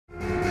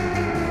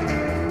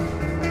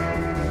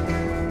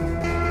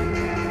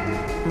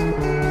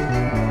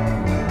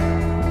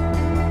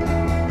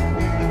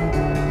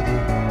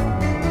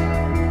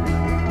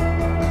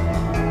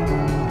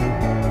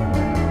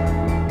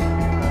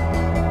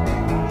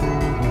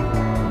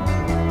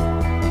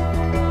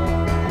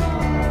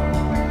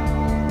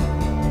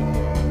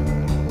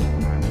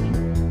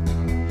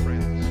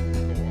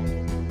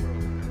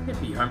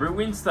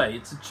Wednesday,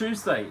 it's a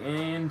Tuesday,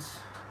 and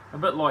a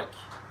bit like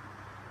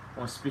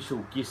my special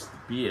guest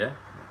beer,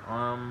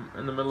 I'm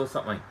in the middle of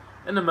something.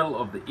 In the middle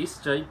of the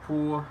SJ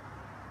pour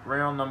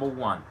round number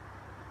 1.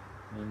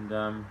 And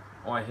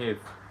I have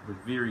the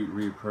very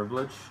rare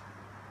privilege,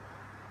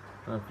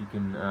 I don't know if you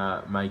can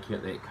make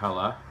out that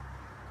colour.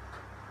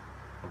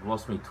 I've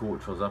lost my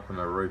torch, I was up on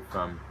the roof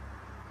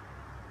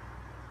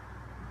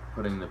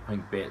putting the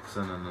pink bats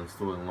in and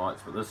installing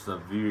lights, but this is a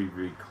very,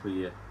 very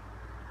clear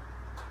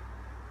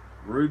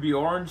ruby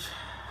orange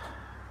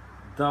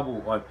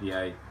double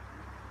IPA,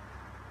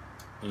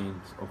 and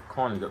I've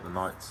kind of got the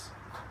notes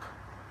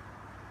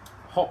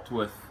hopped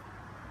with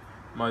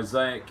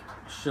Mosaic,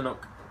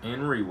 Chinook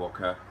and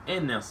Rewalker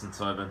and Nelson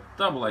Sauvin,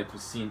 double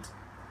 8%,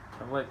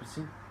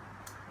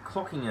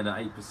 clocking in at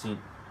 8%.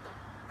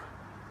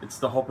 It's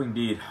the Hopping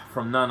Dead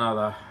from none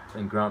other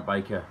than Grant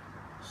Baker.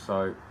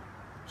 So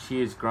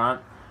cheers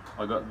Grant.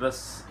 I got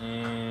this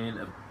and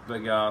a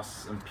big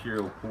ass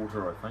Imperial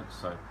Porter, I think,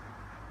 so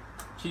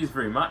cheers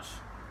very much.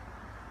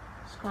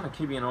 Just kind of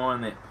keeping an eye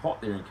on that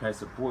pot there in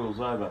case it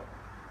boils over.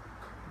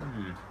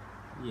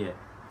 Yeah.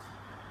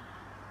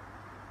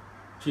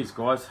 Cheers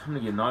guys, I'm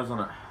gonna get a nose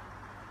on it.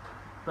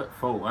 Bit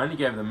full, I only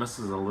gave the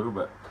missus a little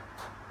bit.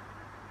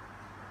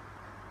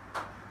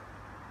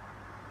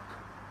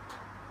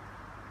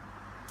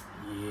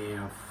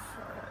 Yeah,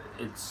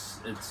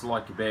 it's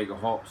like a bag of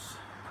hops.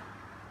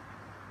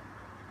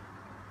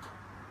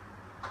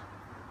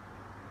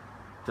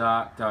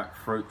 Dark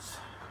fruits.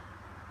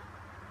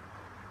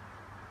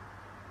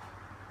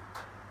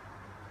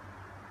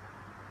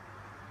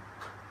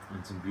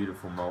 And some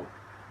beautiful malt.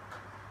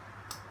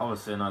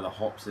 Obviously I know the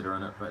hops that are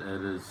in it, but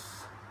it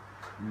is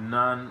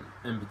none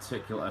in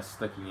particular are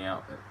sticking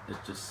out. It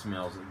just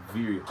smells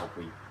very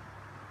hoppy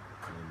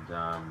and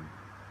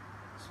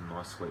some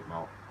nice sweet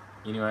malt.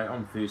 Anyway,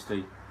 I'm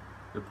thirsty.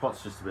 The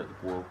pot's just about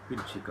to boil.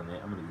 Better check on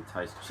that. I'm going to get a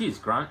taste. Cheers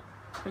Grant.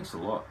 Thanks a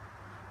lot.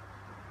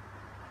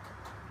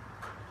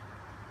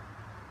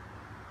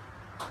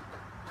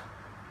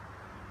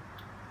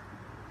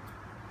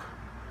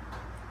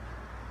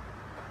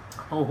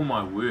 Oh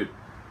my word.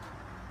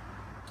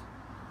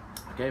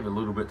 I gave a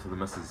little bit to the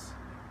missus,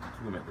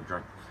 talking about the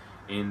drink,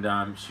 and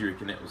she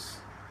reckoned that was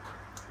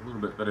a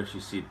little bit bitter, she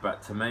said,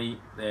 but to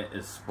me that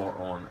is spot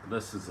on.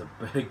 This is a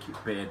big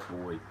bad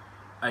boy,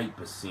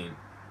 8%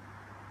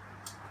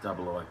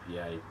 double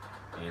IPA,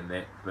 and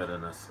that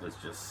bitterness is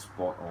just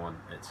spot on.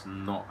 It's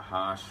not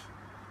harsh,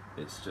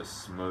 it's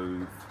just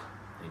smooth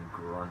and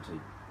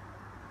grunty.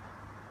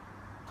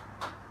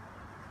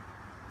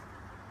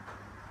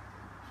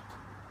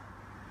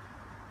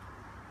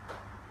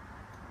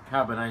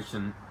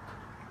 Carbonation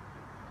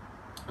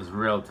is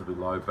relatively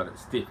low, but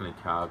it's definitely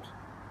carbed.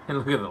 And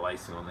look at the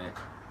lacing on that.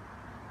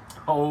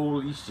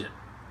 Holy shit.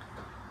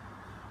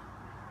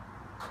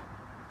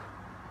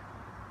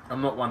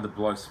 I'm not one to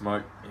blow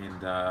smoke,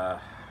 and yeah,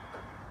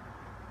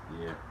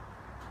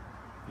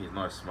 there's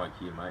no smoke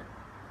here, mate.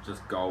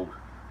 Just gold.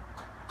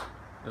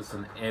 It's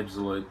an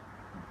absolute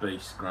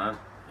beast, Grant,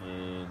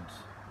 and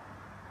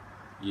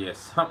yeah,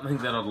 something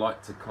that I'd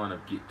like to kind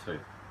of get to,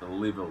 the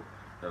level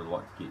that I'd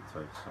like to get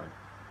to. So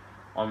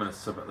I'm going to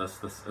sip at this.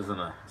 This isn't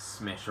a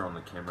smasher on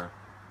the camera.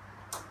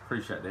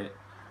 Appreciate that.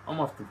 I'm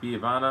off to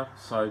Beervana,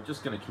 so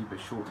just going to keep it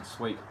short and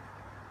sweet.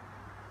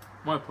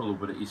 Might put a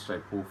little bit of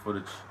SJ Paul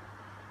footage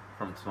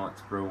from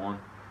tonight's brew on.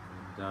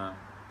 And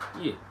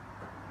yeah,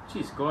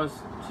 cheers guys.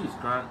 Cheers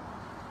Grant.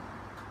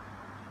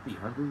 Be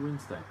hungry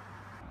Wednesday.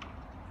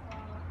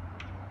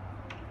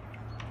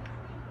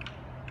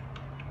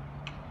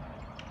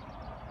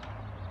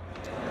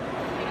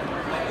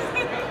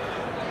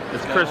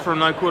 It's Chris from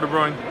No Quarter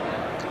Brewing.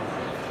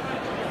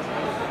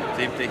 It's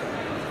empty.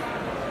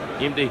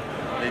 Empty.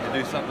 Need to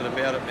do something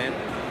about it, man.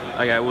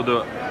 Okay, we'll do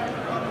it.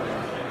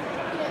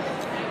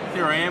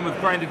 Here I am with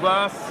Grain to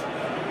Glass.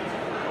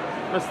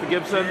 Mr.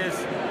 Gibson. Cheers.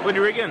 What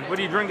do you reckon? What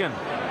are you drinking?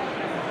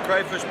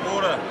 Crayfish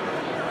porter.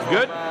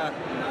 Good?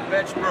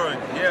 Batch brewing.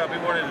 Yeah, I've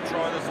been wanting to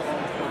try this a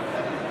long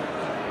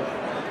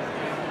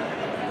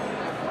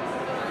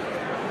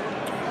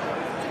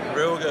time.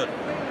 Real good.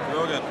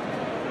 Real good.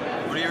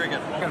 What do you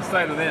reckon? I can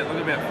stay to that.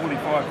 Look at about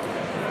 45.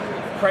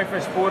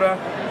 Crayfish porter.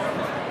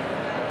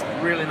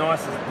 Really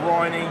nice. It's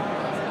briny.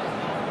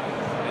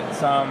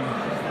 It's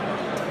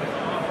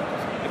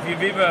if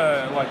you've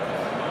ever like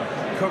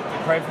cooked the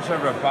crayfish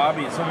over a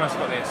barbie, it's almost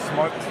got that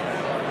smoked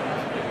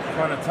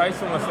kind of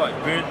taste, almost like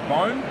burnt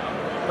bone,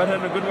 but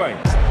in a good way.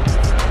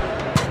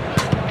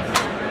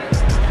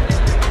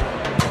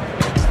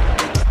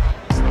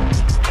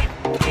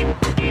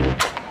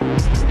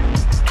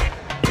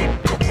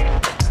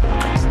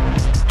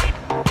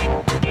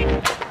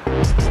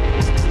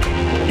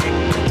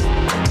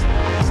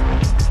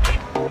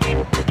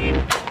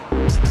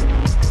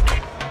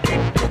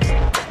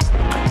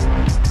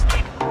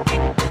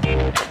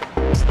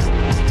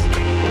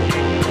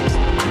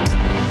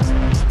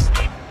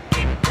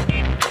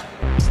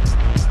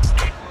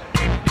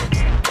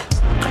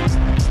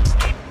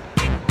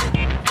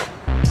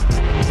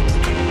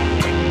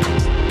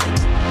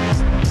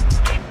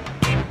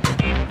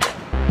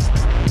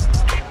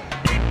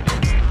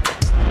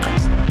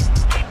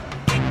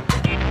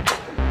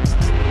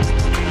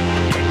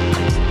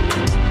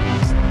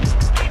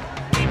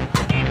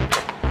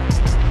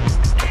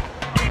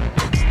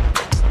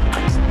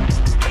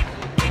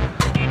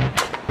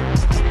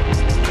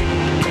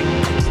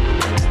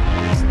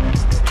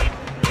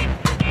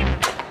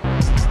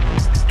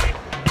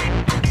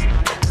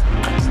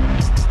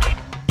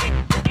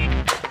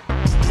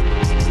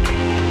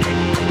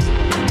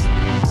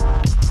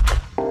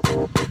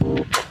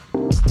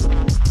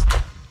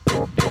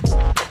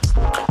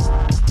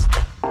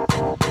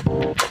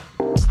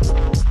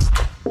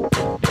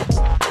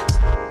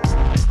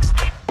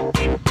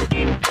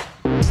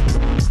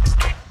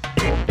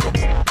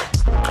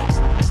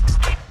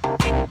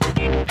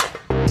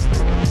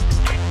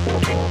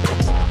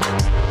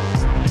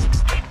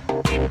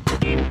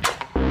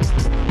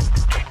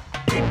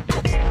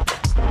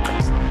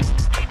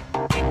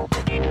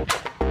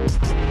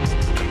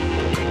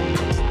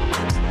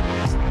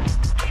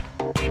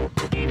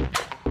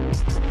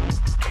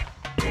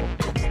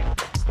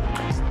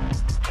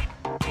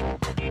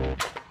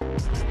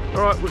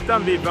 Alright, we've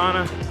done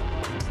Beervana.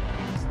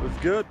 It was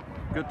good.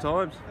 Good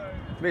times.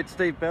 Met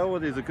Steve Bell,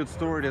 there's a good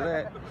story to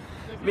that.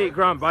 Met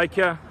Grant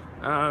Baker.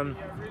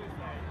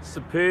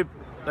 Superb.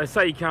 They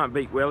say you can't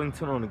beat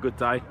Wellington on a good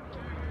day.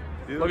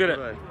 Beautiful Look at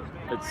day. it.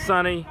 It's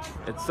sunny.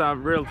 It's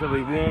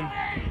relatively warm.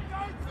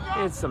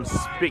 There's some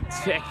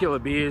spectacular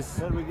beers.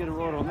 How do we get a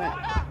ride on that?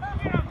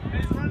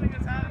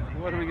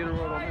 Why do we get a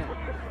ride on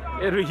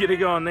that? How do we get a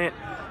go on that?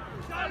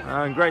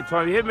 Great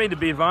time. You had me to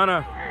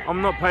Beervana.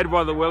 I'm not paid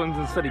by the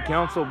Wellington City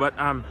Council, but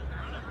I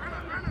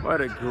had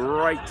a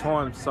great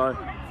time. So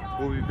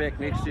We'll be back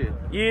next year.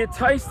 yeah,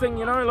 tasting.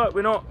 You know, like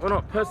we're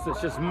not pissed.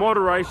 It's just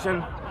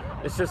moderation.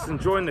 It's just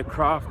enjoying the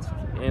craft,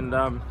 and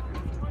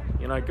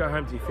you know, go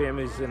home to your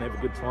families and have a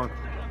good time.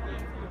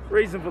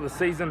 Reason for the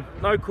season: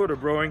 no quarter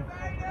brewing.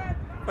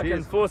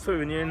 Fucking force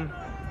moving in.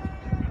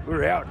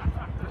 We're out.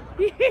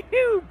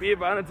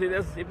 Beervana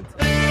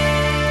 2017.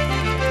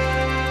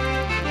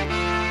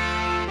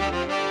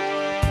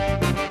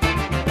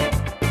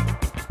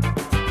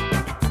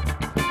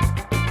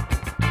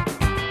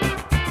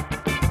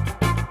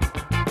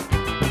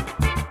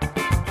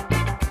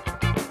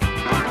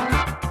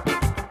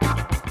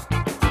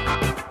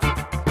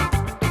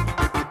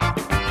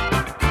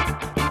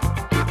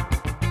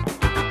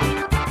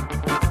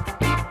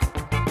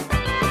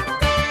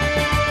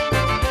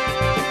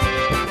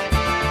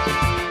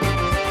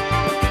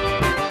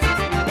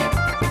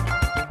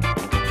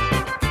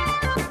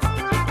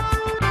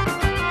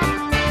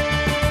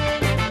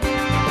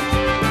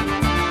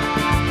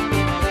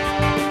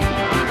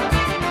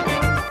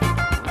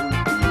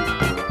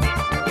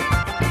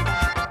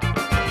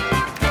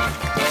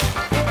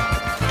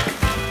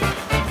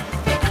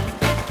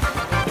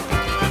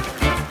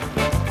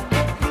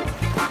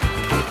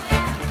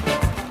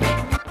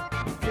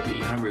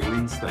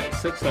 Wednesday,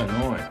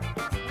 6:09.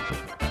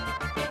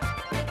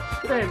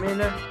 G'day,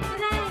 Amanda.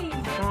 G'day.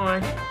 Hi.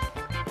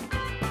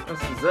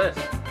 This is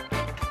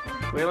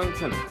it.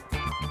 Wellington.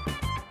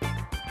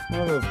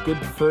 Full of good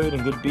food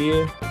and good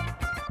beer.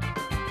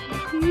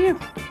 Yeah.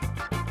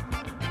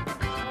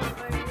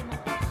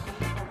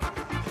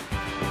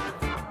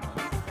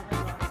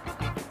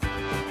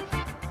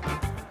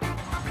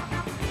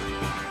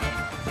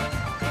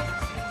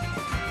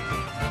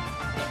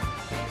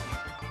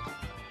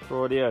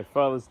 Rightio,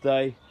 Father's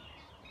Day.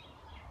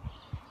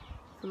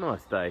 It's a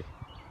nice day,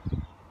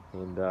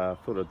 and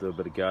thought I'd do a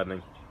bit of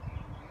gardening.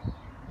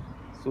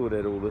 Sort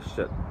out all this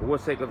shit.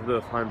 What's that got to do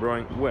with home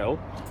brewing? Well,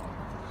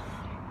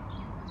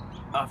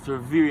 after a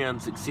very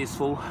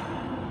unsuccessful,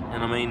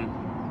 and I mean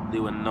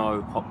there were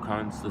no hop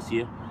cones this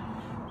year,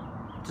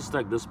 just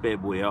dug this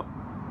bad boy up,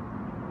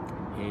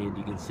 and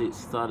you can see it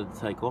started to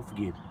take off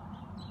again.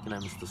 You know,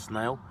 Mr.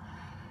 Snail.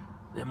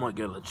 That might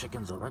go to the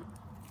chickens, I think.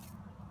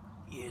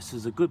 Yes,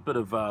 there's a good bit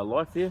of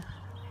life there.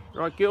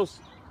 Right, girls?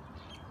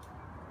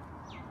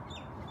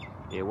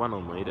 Yeah, one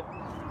will need it.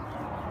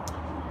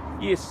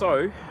 Yeah,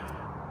 so,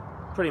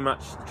 pretty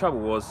much, the trouble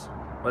was,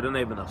 I didn't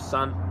have enough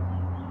sun,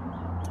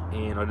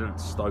 and I didn't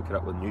stoke it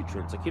up with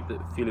nutrients. I kept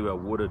it fairly well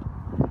watered,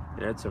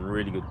 and it had some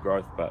really good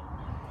growth, but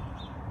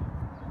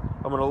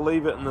I'm going to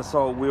leave it in this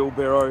old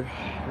wheelbarrow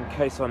in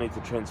case I need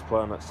to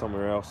transplant it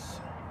somewhere else,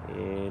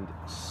 and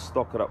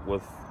stock it up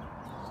with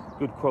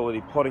good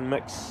quality potting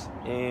mix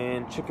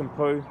and chicken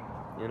poo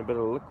and a bit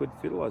of liquid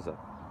fertilizer.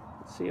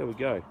 Let's see how we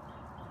go.